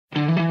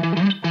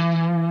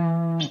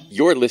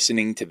You're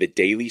listening to the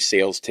Daily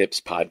Sales Tips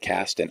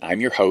Podcast, and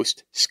I'm your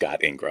host,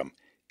 Scott Ingram.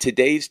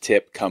 Today's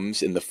tip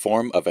comes in the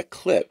form of a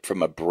clip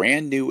from a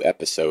brand new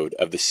episode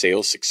of the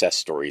Sales Success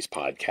Stories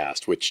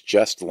podcast, which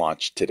just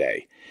launched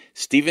today.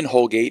 Stephen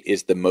Holgate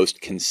is the most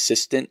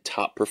consistent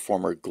top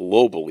performer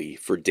globally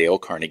for Dale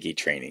Carnegie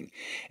training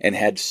and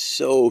had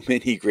so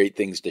many great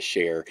things to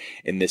share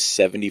in this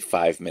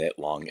 75-minute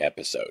long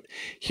episode.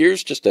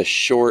 Here's just a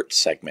short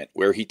segment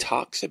where he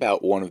talks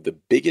about one of the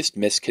biggest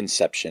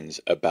misconceptions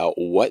about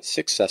what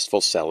successful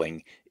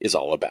selling is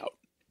all about.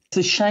 It's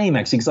a shame,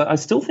 actually, because I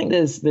still think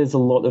there's a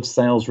lot of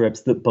sales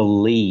reps that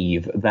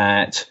believe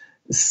that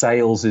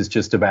sales is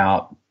just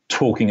about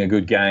talking a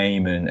good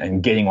game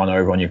and getting one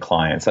over on your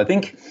clients. I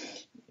think,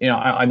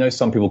 I know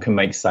some people can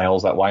make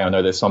sales that way. I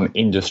know there's some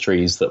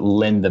industries that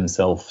lend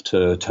themselves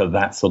to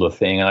that sort of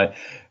thing.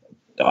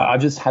 I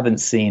just haven't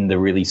seen the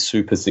really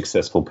super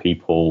successful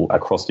people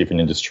across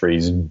different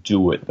industries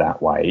do it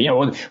that way.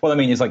 What I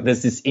mean is, like,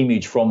 there's this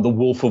image from The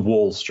Wolf of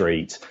Wall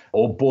Street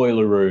or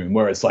Boiler Room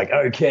where it's like,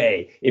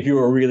 okay, if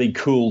you're a really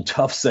cool,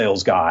 tough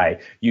sales guy,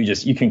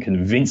 you can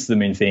convince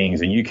them in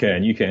things and you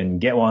can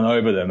get one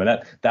over them,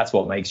 and that's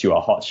what makes you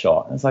a hot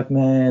shot. And it's like,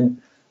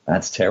 man,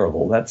 that's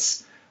terrible.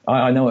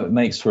 I know it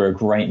makes for a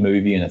great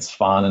movie and it's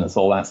fun and it's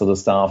all that sort of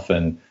stuff.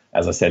 And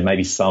as I said,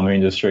 maybe some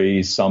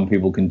industries, some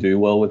people can do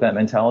well with that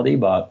mentality,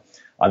 but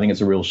I think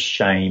it's a real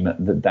shame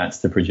that that's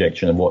the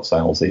projection of what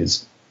sales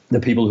is. The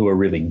people who are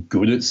really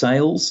good at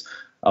sales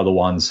are the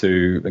ones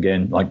who,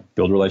 again, like,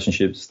 build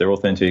relationships. They're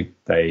authentic.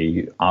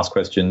 They ask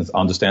questions,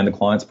 understand the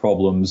client's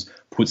problems,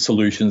 put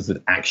solutions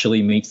that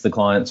actually meets the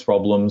client's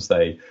problems.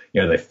 They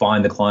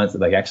find the clients that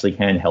they actually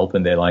can help,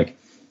 and they're like,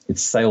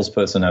 it's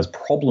salesperson as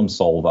problem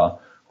solver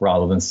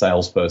rather than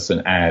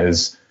salesperson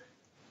as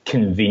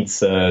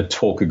convincer,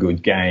 talk a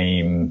good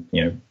game,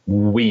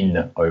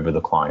 win over the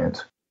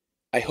client.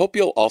 I hope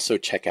you'll also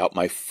check out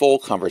my full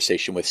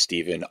conversation with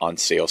Stephen on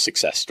sales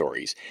success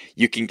stories.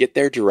 You can get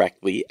there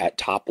directly at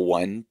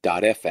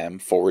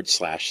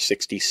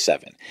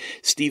top1.fm/67.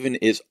 Stephen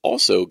is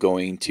also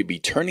going to be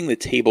turning the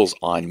tables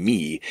on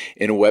me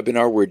in a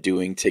webinar we're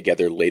doing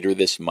together later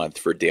this month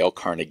for Dale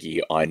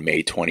Carnegie on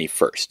May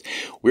 21st.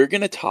 We're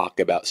going to talk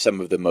about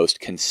some of the most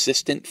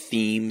consistent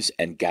themes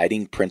and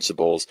guiding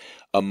principles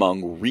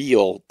among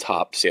real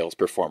top sales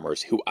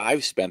performers who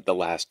I've spent the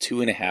last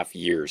 2.5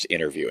 years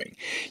interviewing.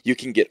 You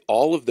can get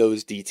all of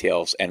those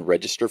details and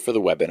register for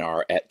the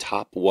webinar at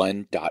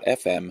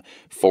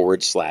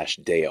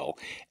top1.fm/Dale.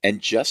 And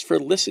just for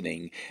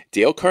listening,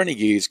 Dale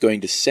Carnegie is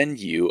going to send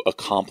you a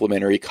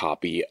complimentary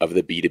copy of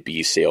the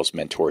B2B Sales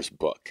Mentors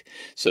book.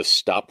 So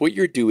stop what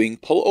you're doing,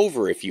 pull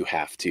over if you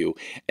have to,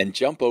 and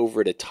jump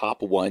over to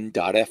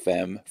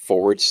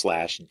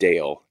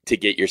top1.fm/Dale to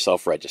get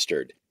yourself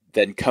registered.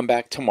 Then come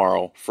back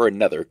tomorrow for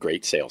another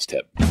great sales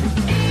tip.